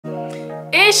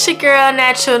It's your girl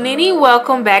Natural Nini.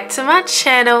 Welcome back to my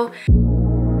channel.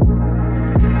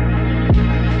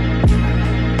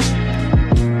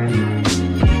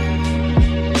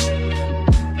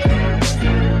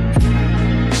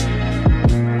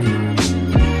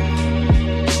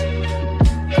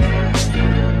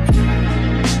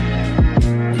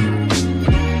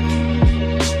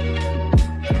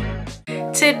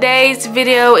 Today's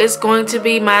video is going to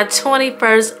be my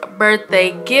 21st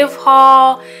birthday gift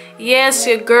haul. Yes,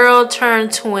 your girl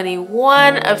turned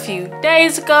 21 a few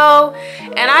days ago,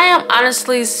 and I am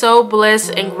honestly so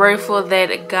blessed and grateful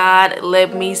that God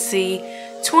let me see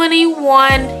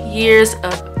 21 years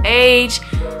of age.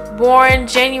 Born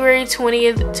January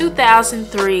 20th,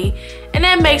 2003, and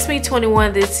that makes me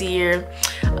 21 this year.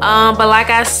 But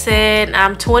like I said,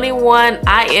 I'm 21.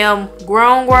 I am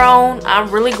grown.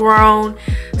 I'm really grown.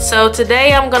 So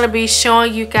today I'm gonna be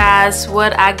showing you guys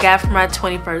what I got for my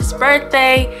 21st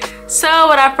birthday. So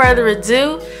without further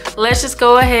ado, let's just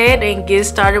go ahead and get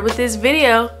started with this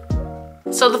video.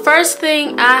 So the first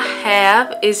thing I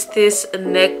have is this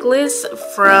necklace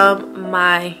from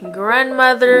my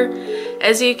grandmother.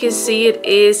 As you can see, it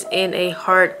is in a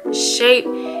heart shape,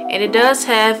 and it does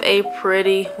have a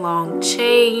pretty long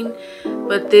chain.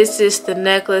 But this is the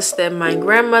necklace that my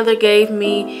grandmother gave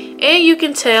me, and you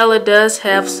can tell it does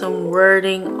have some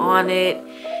wording on it.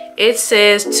 It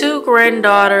says, "To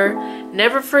granddaughter,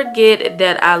 never forget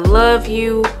that I love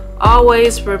you.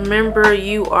 Always remember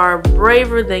you are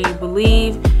braver than you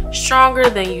believe, stronger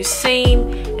than you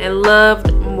seem, and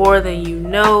loved more than you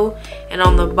know." And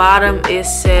on the bottom it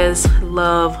says,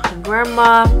 "Love,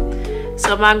 Grandma."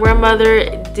 So my grandmother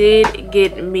did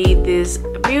get me this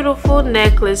beautiful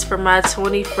necklace for my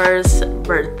 21st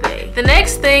birthday. The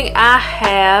next thing I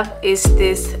have is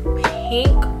this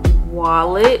pink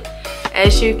wallet.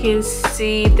 As you can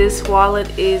see, this wallet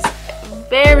is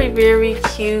very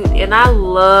cute, and I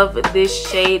love this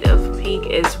shade of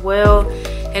pink as well.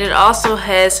 And it also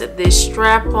has this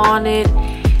strap on it,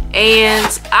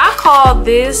 and I call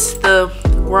this the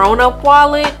grown-up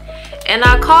wallet. And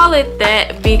I call it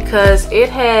that because it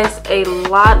has a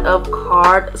lot of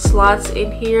card slots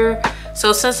in here.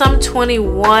 So since I'm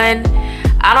 21,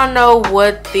 I don't know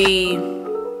what the,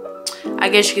 I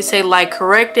guess you could say, like,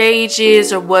 correct age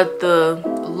is, or what the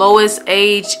lowest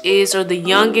age is, or the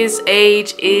youngest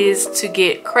age is to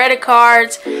get credit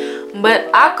cards. But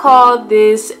I call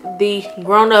this the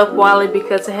grown-up wallet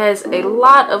because it has a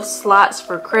lot of slots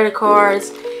for credit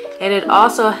cards. And it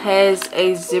also has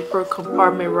a zipper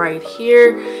compartment right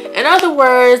here. In other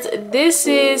words, this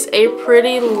is a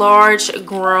pretty large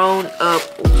grown-up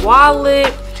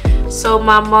wallet. So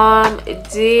my mom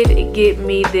did get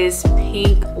me this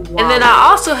pink wallet. And then I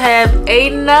also have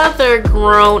another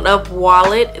grown-up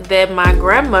wallet that my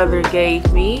grandmother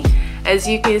gave me. As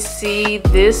you can see,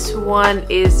 this one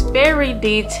is very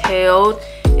detailed.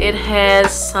 It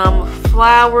has some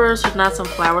flowers, or not some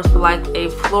flowers, but like a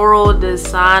floral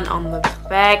design on the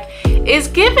back. It's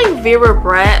giving Vera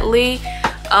Bradley.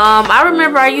 I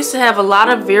remember I used to have a lot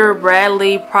of Vera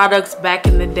Bradley products back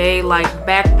in the day, like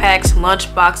backpacks,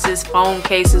 lunch boxes, phone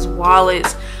cases,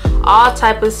 wallets, all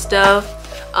type of stuff.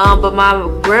 But my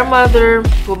grandmother,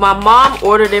 well, my mom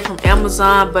ordered it from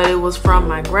Amazon, but it was from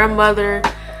my grandmother.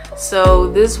 So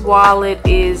this wallet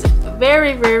is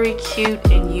very cute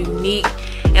and unique.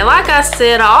 And like I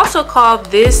said, I also call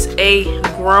this a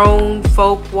grown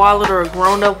folk wallet, or a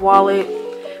grown-up wallet,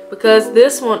 because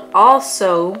this one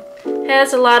also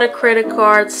has a lot of credit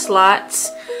card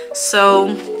slots.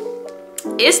 So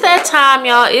it's that time,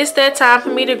 y'all. It's that time for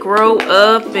me to grow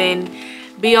up and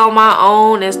be on my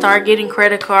own and start getting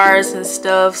credit cards and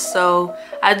stuff. So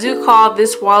I do call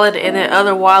this wallet and the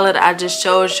other wallet I just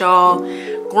showed y'all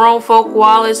grown folk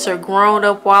wallets, or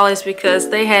grown-up wallets, because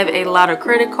they have a lot of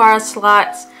credit card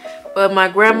slots. But my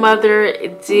grandmother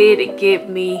did give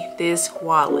me this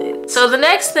wallet. So the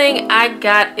next thing I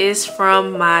got is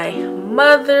from my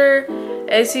mother.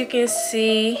 As you can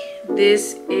see,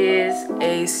 this is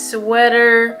a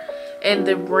sweater, and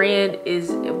the brand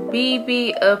is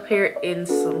BB up here in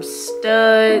some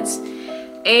studs.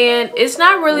 And it's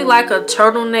not really like a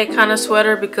turtleneck kind of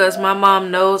sweater, because my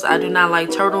mom knows I do not like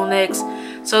turtlenecks.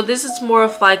 So this is more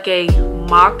of like a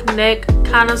mock neck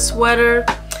kind of sweater.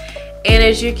 And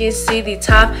as you can see, the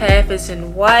top half is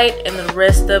in white and the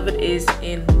rest of it is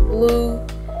in blue.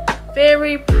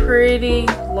 Very pretty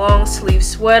long sleeve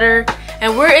sweater.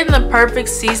 And we're in the perfect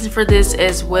season for this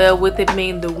as well, with it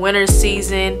being the winter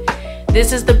season.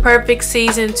 This is the perfect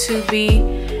season to be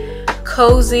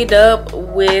cozied up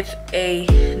with a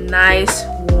nice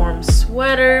warm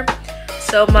sweater.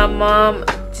 So my mom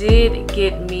did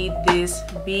get me this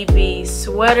BB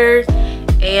sweater,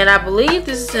 and I believe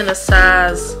this is in a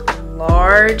size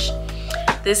large.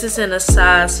 This is in a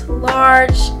size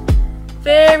large.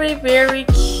 Very, very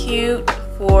cute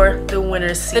for the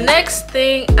winter season. The next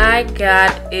thing I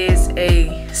got is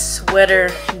a sweater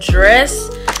dress.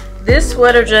 This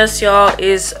sweater dress, y'all,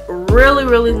 is really,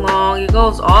 really long. It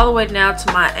goes all the way down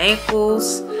to my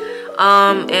ankles.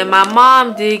 And my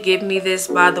mom did give me this,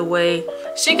 by the way.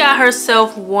 She got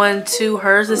herself one too.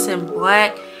 Hers is in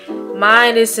black.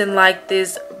 Mine is in like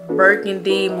this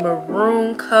burgundy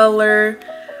maroon color.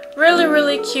 Really,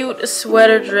 really cute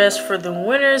sweater dress for the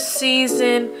winter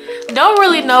season. Don't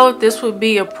really know if this would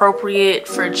be appropriate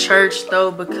for church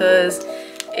though, because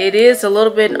it is a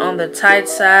little bit on the tight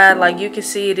side. Like you can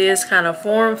see, it is kind of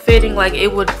form-fitting. Like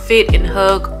it would fit and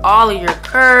hug all of your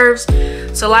curves.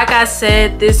 So like I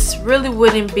said, this really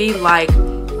wouldn't be like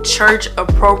church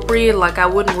appropriate. Like I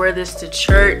wouldn't wear this to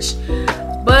church.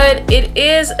 But it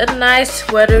is a nice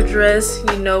sweater dress,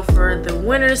 you know, for the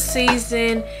winter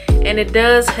season. And it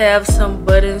does have some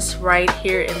buttons right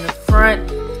here in the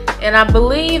front. And I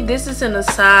believe this is in a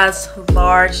size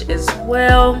large as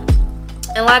well.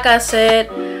 And like I said,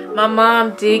 my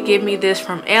mom did give me this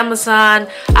from Amazon.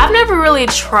 I've never really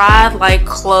tried like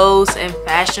clothes and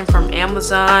fashion from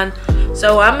Amazon.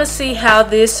 So I'm gonna see how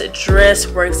this dress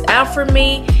works out for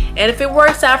me. And if it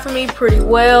works out for me pretty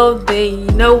well, then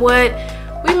you know what?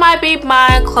 We might be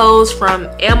buying clothes from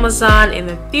Amazon in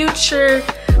the future.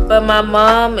 But my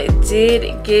mom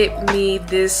did get me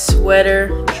this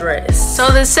sweater dress. So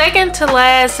the second to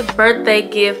last birthday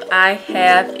gift I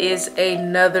have is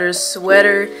another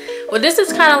sweater. Well, this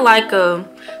is kind of like a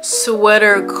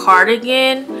sweater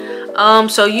cardigan.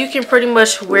 So you can pretty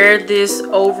much wear this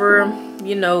over,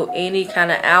 you know, any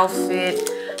kind of outfit.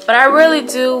 But I really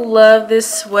do love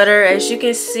this sweater. As you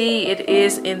can see, it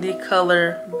is in the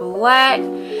color black.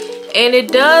 And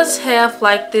it does have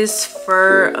like this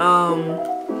fur,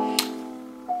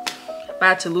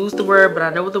 about to lose the word, but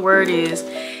I know what the word is.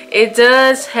 It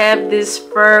does have this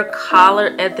fur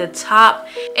collar at the top,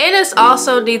 and it's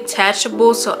also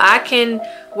detachable, so I can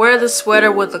wear the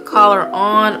sweater with the collar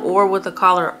on or with the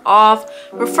collar off.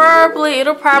 Preferably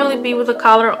it'll probably be with the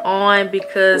collar on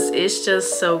because it's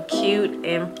just so cute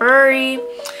and furry.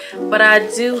 But I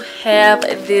do have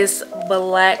this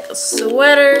black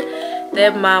sweater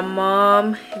that my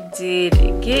mom did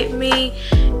get me,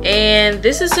 and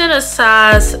this is in a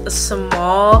size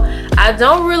small. I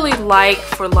don't really like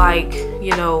for like,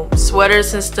 you know,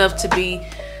 sweaters and stuff to be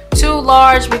too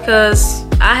large because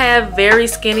I have very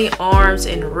skinny arms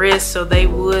and wrists, so they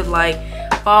would like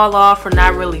fall off or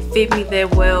not really fit me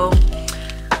that well.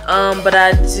 But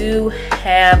I do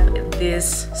have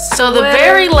this sweater. So the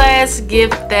very last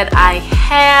gift that I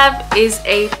have is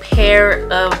a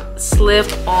pair of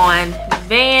slip-on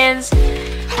Vans.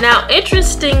 Now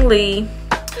interestingly,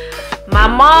 my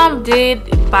mom did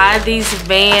buy these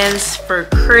Vans for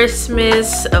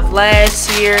Christmas of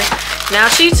last year. Now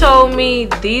she told me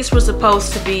these were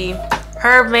supposed to be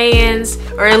her Vans,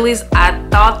 or at least I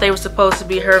thought they were supposed to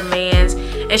be her Vans.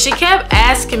 And she kept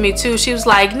asking me too. She was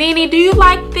like, Nene, do you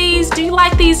like these? Do you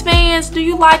like these Vans? Do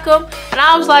you like them? And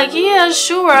I was like, yeah,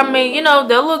 sure. I mean, you know,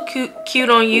 they'll look cute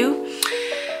on you.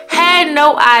 Had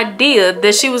no idea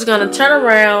that she was gonna turn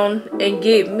around and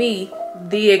get me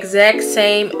the exact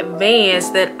same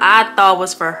Vans that I thought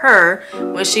was for her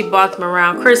when she bought them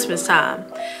around Christmas time.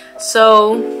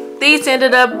 So these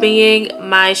ended up being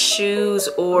my shoes,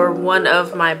 or one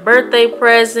of my birthday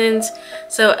presents.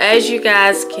 So as you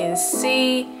guys can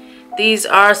see, these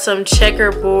are some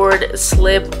checkerboard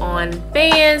slip-on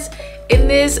Vans in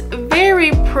this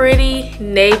very pretty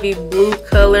navy blue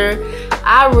color.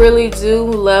 I really do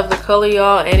love the color,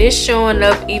 y'all, and it's showing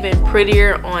up even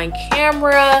prettier on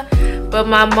camera. But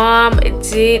my mom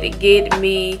did get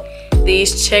me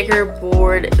these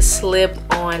checkerboard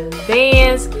slip-on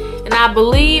Vans, and I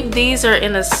believe these are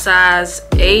in a size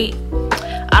 8.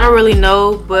 I don't really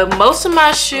know, but most of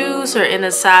my shoes are in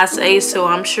a size 8, so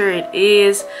I'm sure it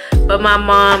is. But my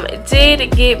mom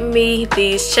did get me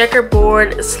these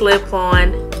checkerboard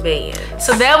slip-on Vans.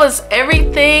 So that was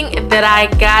everything that I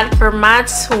got for my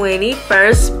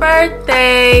 21st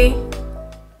birthday.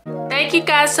 Thank you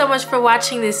guys so much for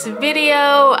watching this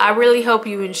video. I really hope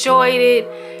you enjoyed it.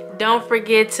 Don't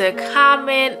forget to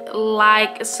comment,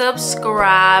 like,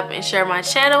 subscribe, and share my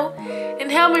channel,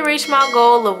 and help me reach my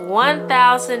goal of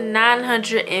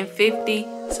 1,950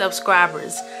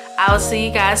 subscribers. I will see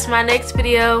you guys in my next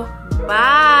video.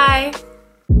 Bye.